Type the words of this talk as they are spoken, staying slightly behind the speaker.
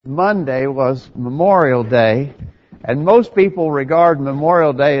Monday was Memorial Day, and most people regard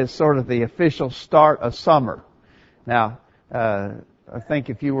Memorial Day as sort of the official start of summer. Now, I think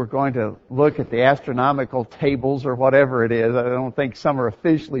if you were going to look at the astronomical tables or whatever it is, I don't think summer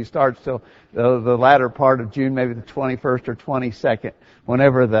officially starts till the latter part of June, maybe the 21st or 22nd,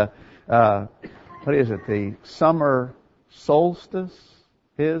 whenever the summer solstice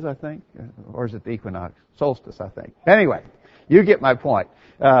is, I think, or is it the equinox? Solstice, I think. Anyway, you get my point.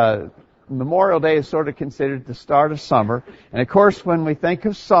 Memorial Day is sort of considered the start of summer. And of course, when we think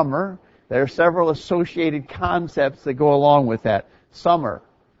of summer, there are several associated concepts that go along with that. Summer,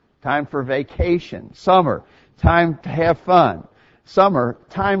 time for vacation. Summer, time to have fun. Summer,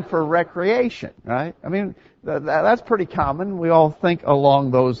 time for recreation, right? I mean, that's pretty common. We all think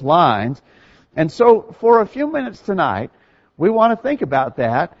along those lines. And so, for a few minutes tonight, we want to think about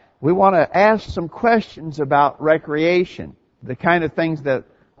that. We want to ask some questions about recreation, the kind of things that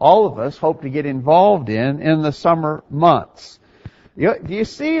all of us hope to get involved in the summer months. Do you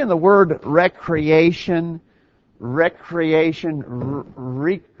see in the word recreate,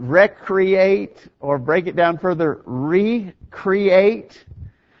 or break it down further, recreate?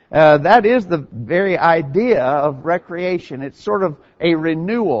 That is the very idea of recreation. It's sort of a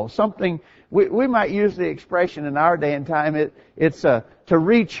renewal, something. We might use the expression in our day and time. It's to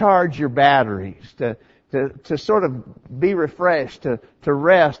recharge your batteries, to sort of be refreshed, to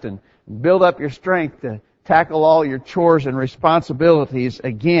rest and build up your strength to tackle all your chores and responsibilities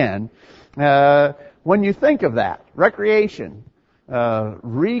again. When you think of that, recreation,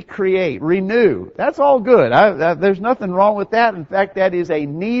 recreate, renew, that's all good. There's nothing wrong with that. In fact, that is a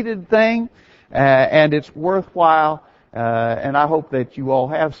needed thing, and it's worthwhile. And I hope that you all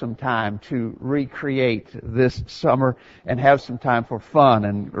have some time to recreate this summer and have some time for fun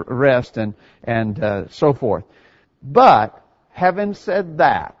and rest and so forth. But having said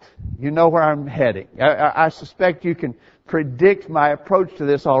that, you know where I'm heading. I suspect you can predict my approach to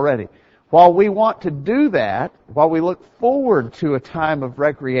this already. While we want to do that, while we look forward to a time of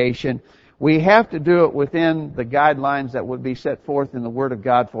recreation, we have to do it within the guidelines that would be set forth in the Word of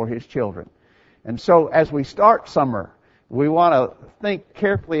God for His children. And so as we start summer, we want to think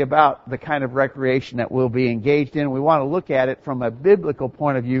carefully about the kind of recreation that we'll be engaged in. We want to look at it from a biblical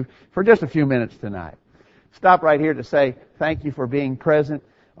point of view for just a few minutes tonight. Stop right here to say thank you for being present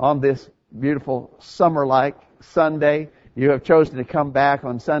on this beautiful summer-like Sunday. You have chosen to come back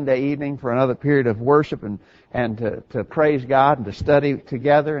on Sunday evening for another period of worship and to praise God and to study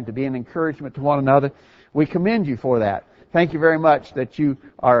together and to be an encouragement to one another. We commend you for that. Thank you very much that you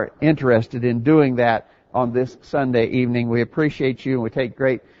are interested in doing that on this Sunday evening. We appreciate you and we take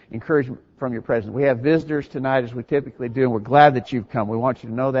great encouragement from your presence. We have visitors tonight as we typically do, and we're glad that you've come. We want you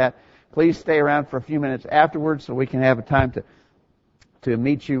to know that. Please stay around for a few minutes afterwards so we can have a time to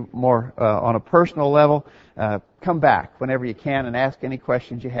meet you more on a personal level. Come back whenever you can and ask any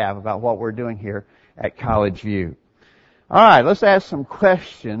questions you have about what we're doing here at College View. All right, let's ask some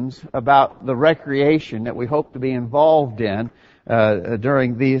questions about the recreation that we hope to be involved in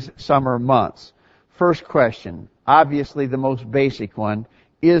during these summer months. First question, obviously the most basic one,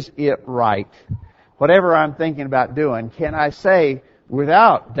 is it right? Whatever I'm thinking about doing, can I say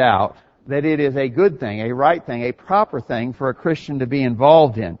without doubt that it is a good thing, a right thing, a proper thing for a Christian to be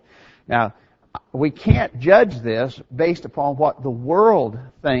involved in? Now, we can't judge this based upon what the world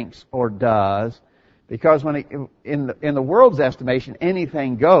thinks or does, because in the world's estimation,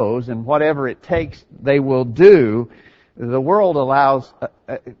 anything goes, and whatever it takes, they will do. The world allows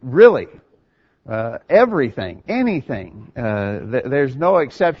everything, anything. There's no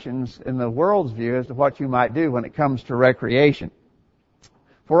exceptions in the world's view as to what you might do when it comes to recreation.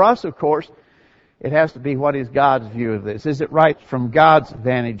 For us, of course, it has to be what is God's view of this. Is it right from God's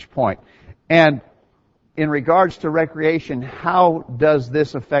vantage point? And in regards to recreation, how does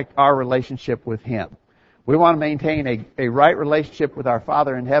this affect our relationship with Him? We want to maintain a right relationship with our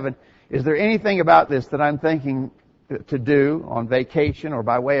Father in heaven. Is there anything about this that I'm thinking to do on vacation or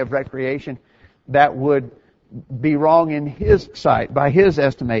by way of recreation that would be wrong in His sight, by His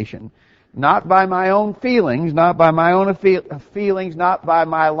estimation? Not by my own feelings, not by my own feelings, not by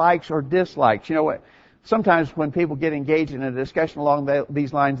my likes or dislikes. You know what? Sometimes when people get engaged in a discussion along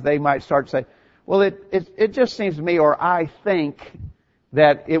these lines, they might start to say, well, it just seems to me, or I think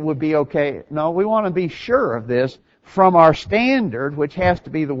that it would be okay. No, we want to be sure of this from our standard, which has to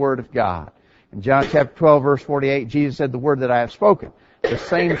be the Word of God. In John chapter 12, verse 48, Jesus said, the word that I have spoken, the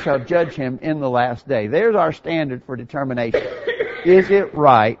same shall judge him in the last day. There's our standard for determination. Is it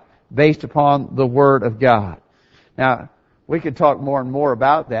right based upon the Word of God? Now, we could talk more and more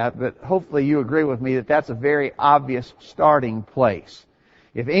about that, but hopefully you agree with me that that's a very obvious starting place.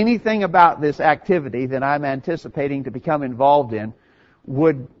 If anything about this activity that I'm anticipating to become involved in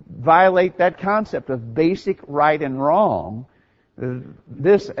would violate that concept of basic right and wrong,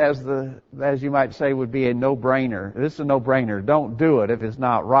 this, as you might say, would be a no-brainer. This is a no-brainer. Don't do it if it's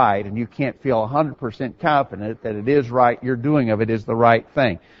not right, and you can't feel 100% confident that it is right. You're doing of it is the right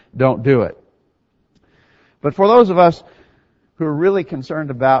thing. Don't do it. But for those of us who are really concerned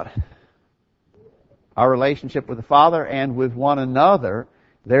about our relationship with the Father and with one another,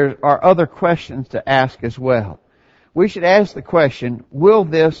 there are other questions to ask as well. We should ask the question, will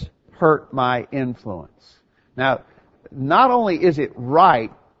this hurt my influence? Now, not only is it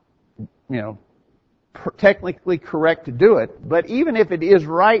right, technically correct to do it, but even if it is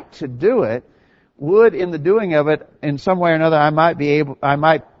right to do it, would in the doing of it in some way or another I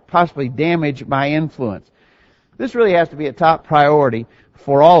might possibly damage my influence. This really has to be a top priority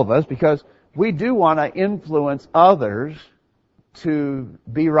for all of us because we do want to influence others to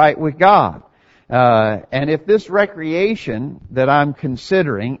be right with God. And if this recreation that I'm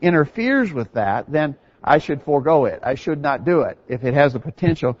considering interferes with that, then I should forego it. I should not do it if it has the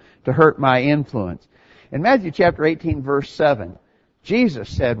potential to hurt my influence. In Matthew chapter 18 verse 7, Jesus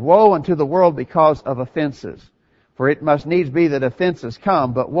said, "Woe unto the world because of offenses. For it must needs be that offenses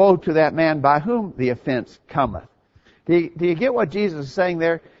come, but woe to that man by whom the offense cometh." Do you get what Jesus is saying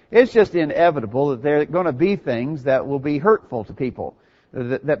there? It's just inevitable that there are going to be things that will be hurtful to people,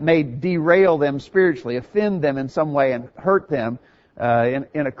 that may derail them spiritually, offend them in some way, and hurt them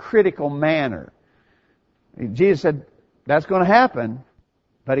in a critical manner. Jesus said, that's going to happen,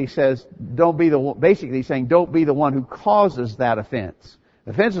 but He says, basically He's saying, don't be the one who causes that offense.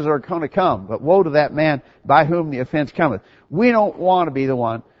 Offenses are going to come, but woe to that man by whom the offense cometh. We don't want to be the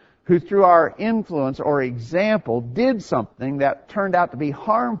one who through our influence or example did something that turned out to be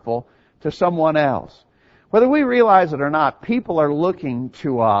harmful to someone else. Whether we realize it or not, people are looking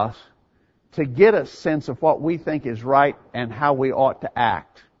to us to get a sense of what we think is right and how we ought to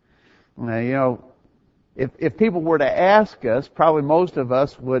act. If people were to ask us, probably most of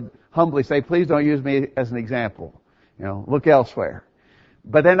us would humbly say, please don't use me as an example. Look elsewhere.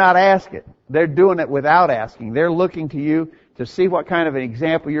 But they're not asking. They're doing it without asking. They're looking to you to see what kind of an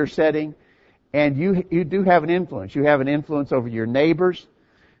example you're setting. And you do have an influence. You have an influence over your neighbors.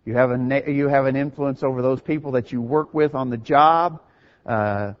 You have an influence over those people that you work with on the job.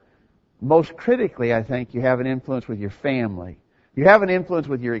 Most critically, I think, you have an influence with your family. You have an influence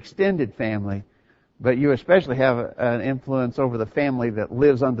with your extended family, but you especially have an influence over the family that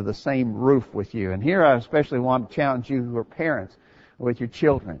lives under the same roof with you. And here I especially want to challenge you who are parents with your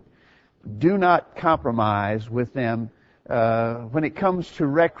children. Do not compromise with them when it comes to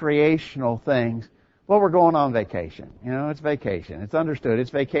recreational things. Well, we're going on vacation. It's vacation. It's understood. It's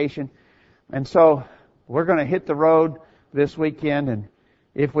vacation. And so we're going to hit the road this weekend, and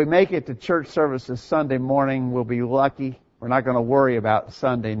if we make it to church services Sunday morning, we'll be lucky. We're not going to worry about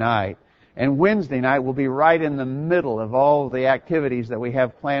Sunday night. And Wednesday night will be right in the middle of all the activities that we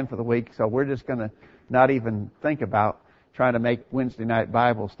have planned for the week, so we're just going to not even think about trying to make Wednesday night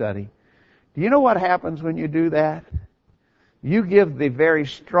Bible study. Do you know what happens when you do that? You give the very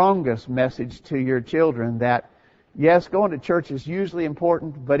strongest message to your children that, yes, going to church is usually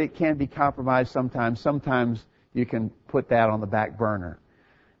important, but it can be compromised sometimes. Sometimes you can put that on the back burner.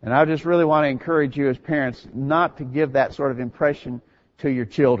 And I just really want to encourage you as parents not to give that sort of impression to your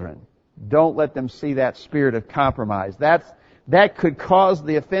children. Don't let them see that spirit of compromise. That could cause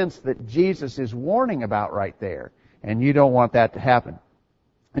the offense that Jesus is warning about right there. And you don't want that to happen.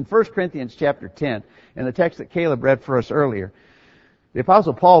 In 1 Corinthians chapter 10, in the text that Caleb read for us earlier, the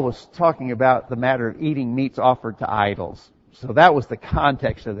Apostle Paul was talking about the matter of eating meats offered to idols. So that was the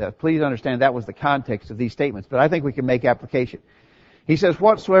context of that. Please understand that was the context of these statements. But I think we can make application. He says,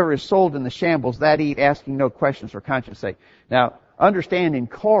 whatsoever is sold in the shambles, that eat, asking no questions for conscience sake. Now, understand in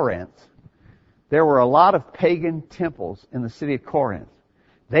Corinth, there were a lot of pagan temples in the city of Corinth.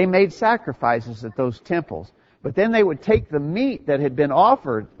 They made sacrifices at those temples. But then they would take the meat that had been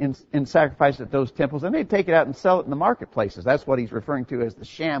offered in sacrifice at those temples, and they'd take it out and sell it in the marketplaces. That's what he's referring to as the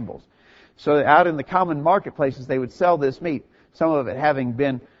shambles. So out in the common marketplaces, they would sell this meat, some of it having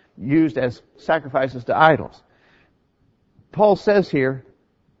been used as sacrifices to idols. Paul says here,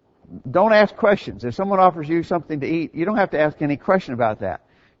 don't ask questions. If someone offers you something to eat, you don't have to ask any question about that.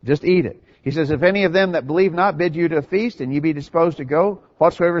 Just eat it. He says, if any of them that believe not bid you to a feast, and you be disposed to go,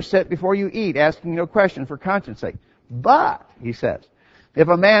 whatsoever is set before you eat, asking no question for conscience sake. But, he says, if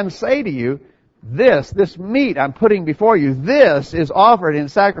a man say to you, this meat I'm putting before you, this is offered in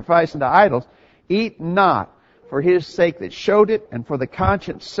sacrifice unto idols, eat not for his sake that showed it, and for the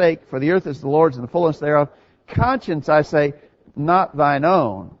conscience sake, for the earth is the Lord's and the fullness thereof. Conscience, I say, not thine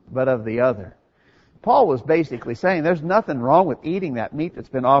own, but of the other. Paul was basically saying there's nothing wrong with eating that meat that's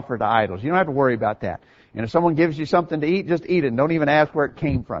been offered to idols. You don't have to worry about that. And if someone gives you something to eat, just eat it and don't even ask where it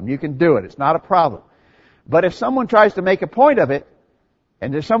came from. You can do it. It's not a problem. But if someone tries to make a point of it,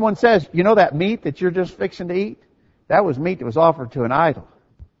 and if someone says, you know that meat that you're just fixing to eat? That was meat that was offered to an idol.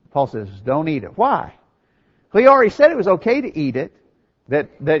 Paul says, don't eat it. Why? Well, he already said it was okay to eat it. That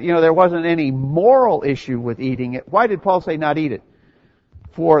there wasn't any moral issue with eating it. Why did Paul say not eat it?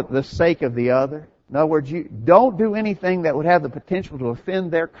 For the sake of the other. In other words, you don't do anything that would have the potential to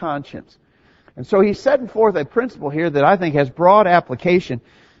offend their conscience. And so he's setting forth a principle here that I think has broad application.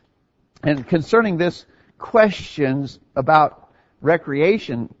 And concerning this questions about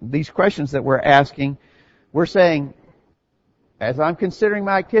recreation, these questions that we're asking, we're saying, as I'm considering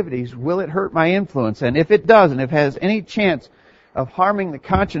my activities, will it hurt my influence? And if it does, and if it has any chance of harming the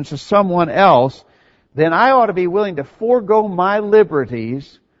conscience of someone else, then I ought to be willing to forego my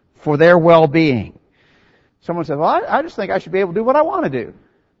liberties for their well-being. Someone says, well, I just think I should be able to do what I want to do.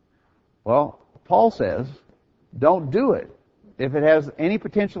 Well, Paul says, don't do it if it has any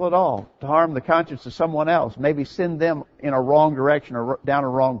potential at all to harm the conscience of someone else, maybe send them in a wrong direction or down a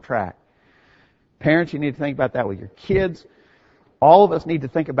wrong track. Parents, you need to think about that with your kids. All of us need to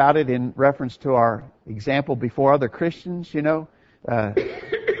think about it in reference to our example before other Christians,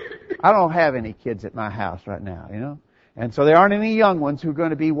 I don't have any kids at my house right now, And so there aren't any young ones who are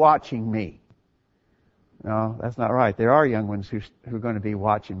going to be watching me. No, that's not right. There are young ones who are going to be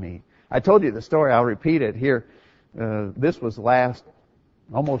watching me. I told you the story. I'll repeat it here. This was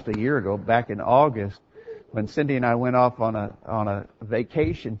almost a year ago, back in August, when Cindy and I went off on a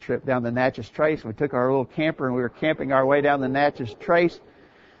vacation trip down the Natchez Trace. We took our little camper and we were camping our way down the Natchez Trace.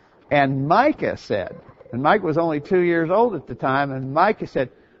 And Micah said, and Mike was only 2 years old at the time, and Micah said,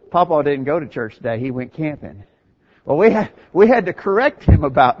 Papa didn't go to church today. He went camping. Well, we had to correct him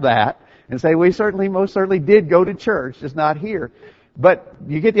about that and say we most certainly did go to church, just not here. But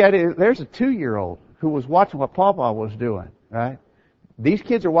you get the idea. There's a 2-year-old who was watching what Papa was doing, right? These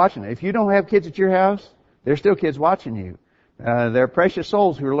kids are watching it. If you don't have kids at your house, there's still kids watching you. They're precious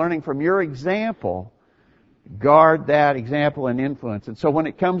souls who are learning from your example. Guard that example and influence. And so when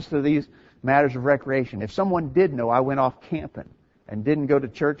it comes to these matters of recreation, if someone did know I went off camping and didn't go to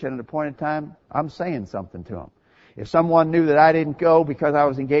church at an appointed time, I'm saying something to them. If someone knew that I didn't go because I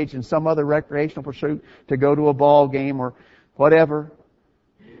was engaged in some other recreational pursuit to go to a ball game or whatever,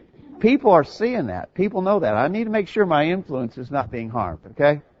 people are seeing that. People know that. I need to make sure my influence is not being harmed,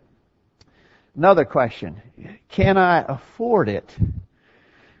 okay? Another question. Can I afford it?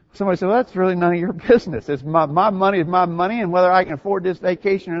 Somebody said, well, that's really none of your business. It's my money is my money, and whether I can afford this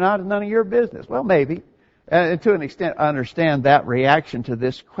vacation or not is none of your business. Well, maybe. And to an extent, I understand that reaction to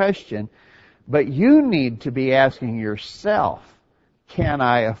this question. But you need to be asking yourself, can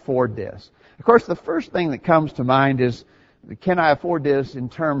I afford this? Of course, the first thing that comes to mind is, can I afford this in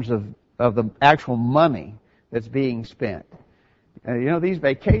terms of the actual money that's being spent? These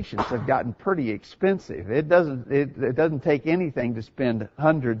vacations have gotten pretty expensive. It doesn't take anything to spend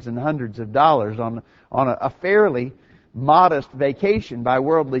hundreds and hundreds of dollars on a fairly modest vacation by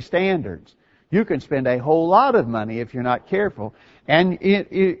worldly standards. You can spend a whole lot of money if you're not careful. And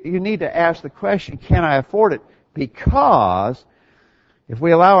you need to ask the question, can I afford it? Because if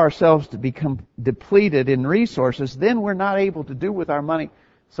we allow ourselves to become depleted in resources, then we're not able to do with our money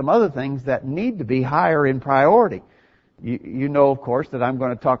some other things that need to be higher in priority. You know, of course, that I'm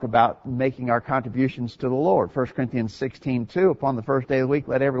going to talk about making our contributions to the Lord. 1 Corinthians 16:2, upon the first day of the week,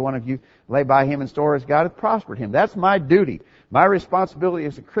 let every one of you lay by him in store as God hath prospered him. That's my duty, my responsibility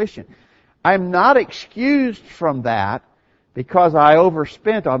as a Christian. I'm not excused from that because I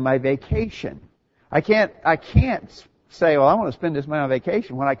overspent on my vacation. I can't say, well, I want to spend this money on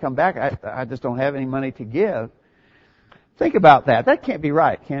vacation. When I come back, I just don't have any money to give. Think about that. That can't be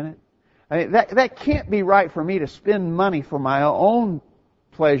right, can it? I mean, that can't be right for me to spend money for my own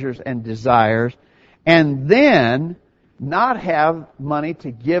pleasures and desires and then not have money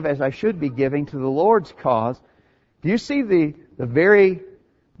to give as I should be giving to the Lord's cause. Do you see the very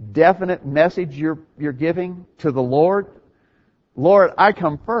definite message you're giving to the Lord? Lord, I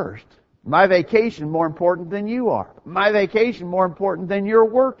come first. My vacation more important than you are. My vacation more important than your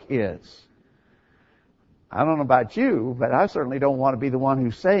work is. I don't know about you, but I certainly don't want to be the one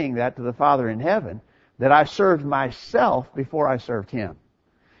who's saying that to the Father in heaven, that I served myself before I served Him.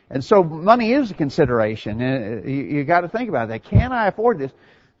 And so money is a consideration. You got to think about that. Can I afford this?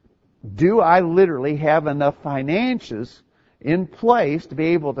 Do I literally have enough finances in place to be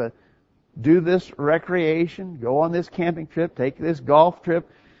able to do this recreation, go on this camping trip, take this golf trip,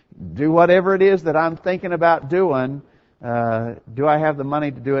 do whatever it is that I'm thinking about doing do I have the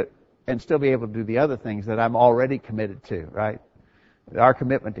money to do it and still be able to do the other things that I'm already committed to, right? Our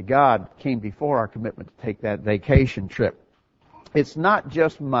commitment to God came before our commitment to take that vacation trip. It's not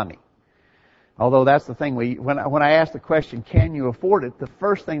just money. Although that's the thing, when I ask the question, can you afford it, the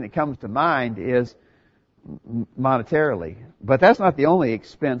first thing that comes to mind is monetarily. But that's not the only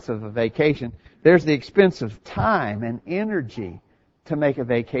expense of a vacation. There's the expense of time and energy to make a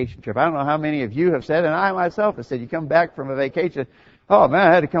vacation trip. I don't know how many of you have said, and I myself have said, you come back from a vacation, oh man,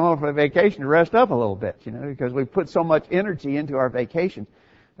 I had to come home from a vacation to rest up a little bit, because we put so much energy into our vacations.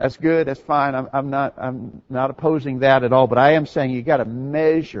 That's good, that's fine. I'm not opposing that at all, but I am saying you got to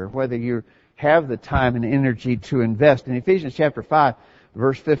measure whether you have the time and energy to invest. In Ephesians chapter 5,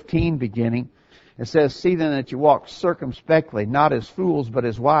 verse 15 beginning, it says, "See then that you walk circumspectly, not as fools, but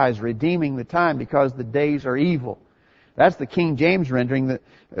as wise, redeeming the time, because the days are evil." That's the King James rendering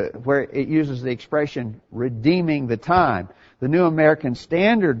where it uses the expression, redeeming the time. The New American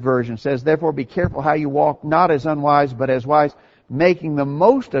Standard Version says, "Therefore be careful how you walk, not as unwise, but as wise, making the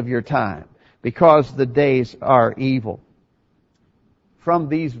most of your time, because the days are evil." From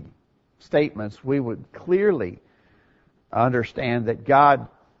these statements, we would clearly understand that God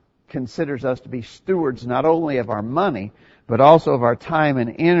considers us to be stewards not only of our money, but also of our time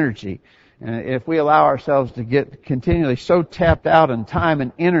and energy. And if we allow ourselves to get continually so tapped out in time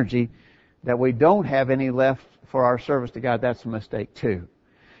and energy that we don't have any left for our service to God, that's a mistake too.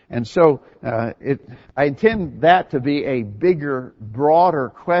 And so I intend that to be a bigger, broader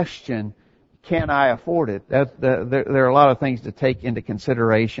question. Can I afford it? There are a lot of things to take into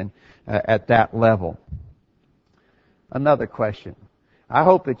consideration at that level. Another question. I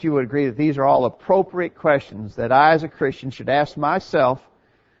hope that you would agree that these are all appropriate questions that I as a Christian should ask myself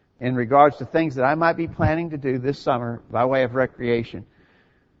in regards to things that I might be planning to do this summer by way of recreation.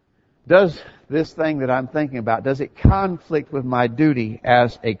 Does this thing that I'm thinking about, does it conflict with my duty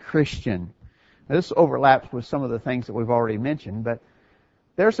as a Christian? Now, this overlaps with some of the things that we've already mentioned, but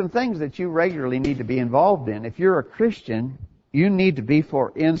there are some things that you regularly need to be involved in. If you're a Christian, you need to be,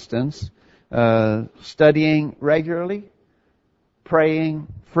 for instance, studying regularly, praying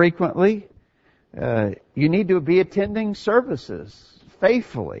frequently. You need to be attending services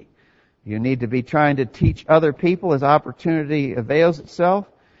faithfully. You need to be trying to teach other people as opportunity avails itself.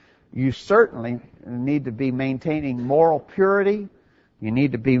 You certainly need to be maintaining moral purity. You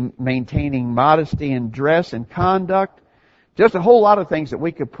need to be maintaining modesty in dress and conduct. Just a whole lot of things that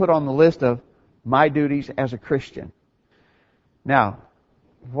we could put on the list of my duties as a Christian. Now,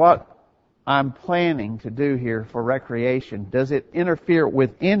 what I'm planning to do here for recreation, does it interfere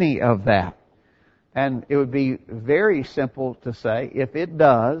with any of that? And it would be very simple to say, if it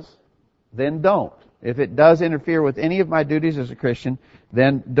does, then don't. If it does interfere with any of my duties as a Christian,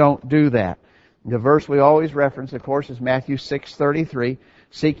 then don't do that. The verse we always reference, of course, is Matthew 6:33.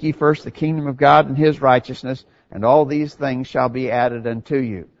 "Seek ye first the kingdom of God and His righteousness, and all these things shall be added unto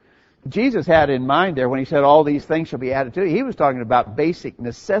you." Jesus had in mind there when He said all these things shall be added to you, He was talking about basic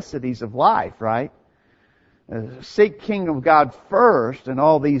necessities of life, right? Seek kingdom of God first, and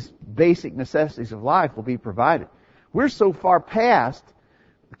all these basic necessities of life will be provided. We're so far past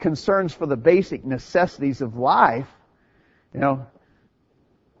concerns for the basic necessities of life.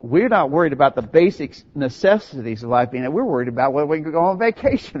 We're not worried about the basic necessities of life being, we're worried about whether we can go on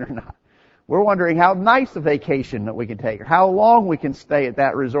vacation or not. We're wondering how nice a vacation that we can take, or how long we can stay at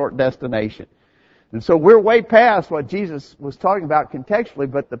that resort destination. And so we're way past what Jesus was talking about contextually,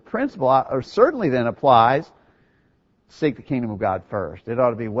 but the principle certainly then applies. Seek the kingdom of God first. It ought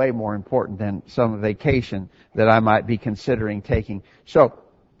to be way more important than some vacation that I might be considering taking. So,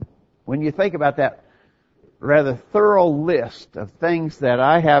 when you think about that rather thorough list of things that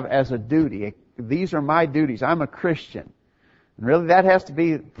I have as a duty, these are my duties. I'm a Christian. And really that has to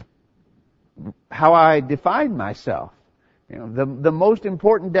be how I define myself. The most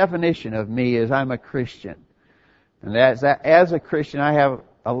important definition of me is I'm a Christian. And as a Christian, I have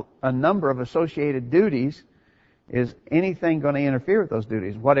a number of associated duties. Is anything going to interfere with those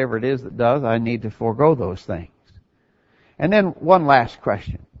duties? Whatever it is that does, I need to forego those things. And then one last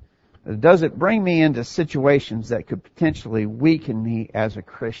question. Does it bring me into situations that could potentially weaken me as a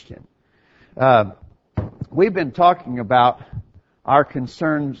Christian? We've been talking about our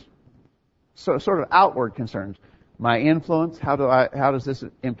concerns, sort of outward concerns. My influence, how does this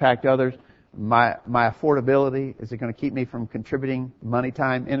impact others? My affordability, is it going to keep me from contributing money,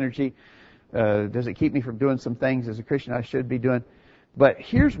 time, energy? Does it keep me from doing some things as a Christian I should be doing? But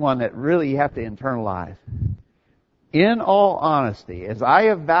here's one that really you have to internalize. In all honesty, as I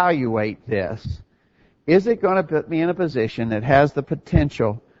evaluate this, is it going to put me in a position that has the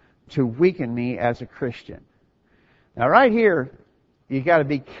potential to weaken me as a Christian? Now right here, you got to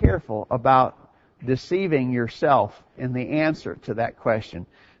be careful about deceiving yourself in the answer to that question.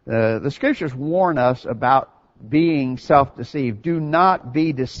 The Scriptures warn us about being self-deceived. Do not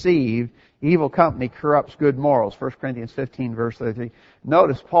be deceived. Evil company corrupts good morals. 1 Corinthians 15, verse 33.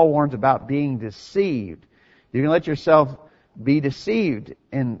 Notice Paul warns about being deceived. You can let yourself be deceived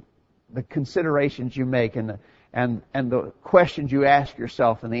in the considerations you make and the questions you ask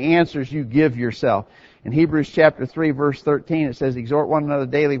yourself and the answers you give yourself. In Hebrews chapter 3, verse 13, it says, exhort one another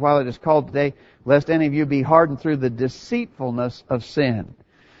daily while it is called today, lest any of you be hardened through the deceitfulness of sin.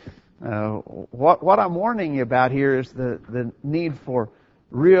 What I'm warning you about here is the need for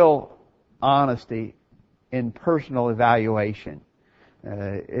real honesty in personal evaluation.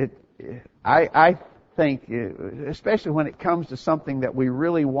 I think, especially when it comes to something that we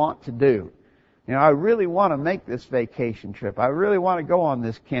really want to do. You know, I really want to make this vacation trip. I really want to go on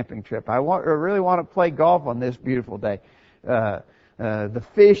this camping trip. I really want to play golf on this beautiful day. The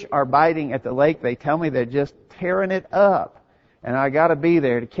fish are biting at the lake. They tell me they're just tearing it up. And I got to be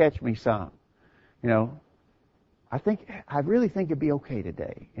there to catch me some. You know, I really think it'd be okay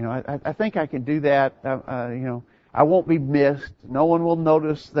today. You know, I think I can do that. You know, I won't be missed. No one will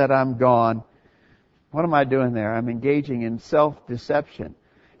notice that I'm gone. What am I doing there? I'm engaging in self-deception.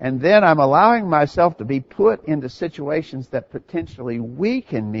 And then I'm allowing myself to be put into situations that potentially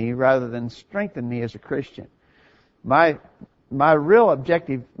weaken me rather than strengthen me as a Christian. My real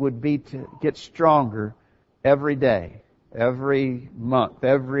objective would be to get stronger every day, every month,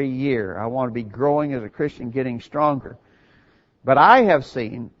 every year. I want to be growing as a Christian, getting stronger. But I have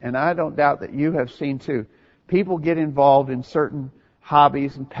seen, and I don't doubt that you have seen too, people get involved in certain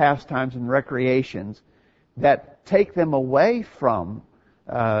hobbies and pastimes and recreations that take them away from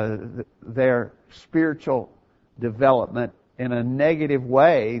their spiritual development in a negative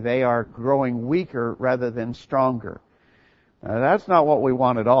way. They are growing weaker rather than stronger. That's not what we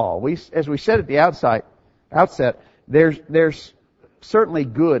want at all. As we said at the outset, there's certainly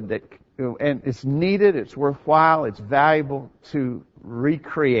good that, and it's needed, it's worthwhile, it's valuable to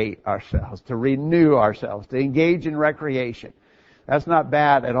recreate ourselves, to renew ourselves, to engage in recreation. That's not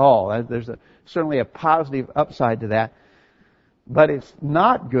bad at all. There's certainly a positive upside to that. But it's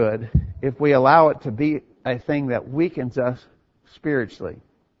not good if we allow it to be a thing that weakens us spiritually.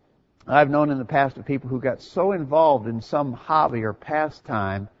 I've known in the past of people who got so involved in some hobby or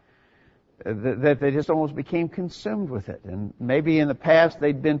pastime that they just almost became consumed with it. And maybe in the past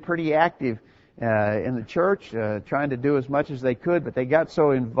they'd been pretty active in the church, trying to do as much as they could, but they got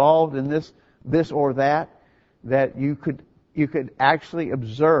so involved in this or that you could actually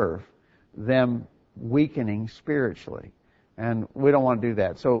observe them weakening spiritually. And we don't want to do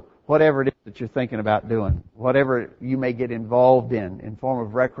that. So whatever it is that you're thinking about doing, whatever you may get involved in form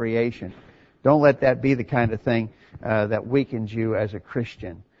of recreation, don't let that be the kind of thing that weakens you as a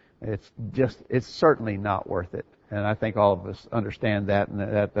Christian. It's certainly not worth it. And I think all of us understand that,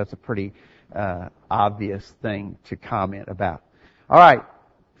 and that's a pretty obvious thing to comment about. All right,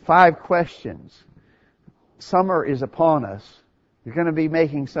 5 questions. Summer is upon us. You're going to be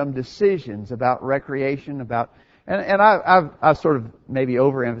making some decisions about recreation, and I've sort of maybe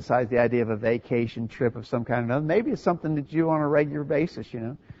overemphasized the idea of a vacation trip of some kind or another. Maybe it's something that you do on a regular basis,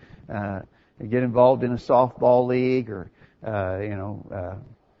 you know. Get involved in a softball league or,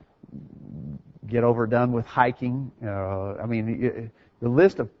 get overdone with hiking. The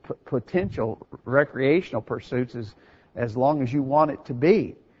list of potential recreational pursuits is as long as you want it to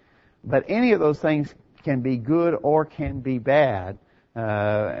be. But any of those things can be good or can be bad,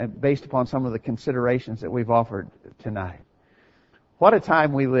 based upon some of the considerations that we've offered tonight. What a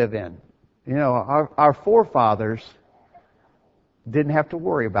time we live in. You know, our forefathers didn't have to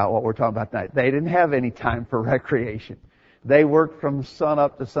worry about what we're talking about tonight. They didn't have any time for recreation. They worked from sun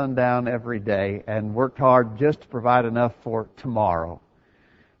up to sundown every day and worked hard just to provide enough for tomorrow.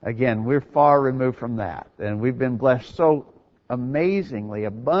 Again, we're far removed from that, and we've been blessed so amazingly,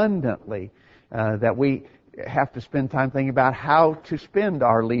 abundantly, that we have to spend time thinking about how to spend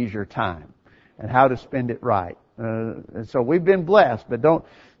our leisure time and how to spend it right. And so we've been blessed, but don't,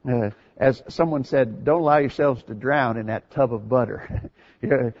 as someone said, don't allow yourselves to drown in that tub of butter.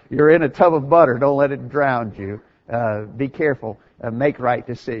 You're in a tub of butter. Don't let it drown you. Be careful. Make right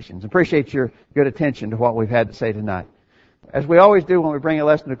decisions. Appreciate your good attention to what we've had to say tonight. As we always do when we bring a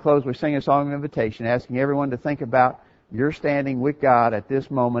lesson to close, we sing a song of invitation, asking everyone to think about your standing with God at this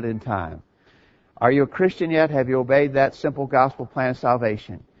moment in time. Are you a Christian yet? Have you obeyed that simple gospel plan of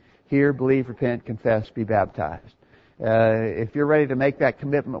salvation? Hear, believe, repent, confess, be baptized. If you're ready to make that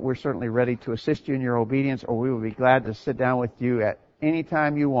commitment, we're certainly ready to assist you in your obedience, or we will be glad to sit down with you at any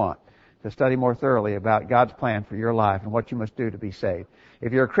time you want to study more thoroughly about God's plan for your life and what you must do to be saved.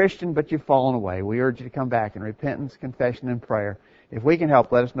 If you're a Christian but you've fallen away, we urge you to come back in repentance, confession, and prayer. If we can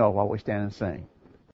help, let us know while we stand and sing.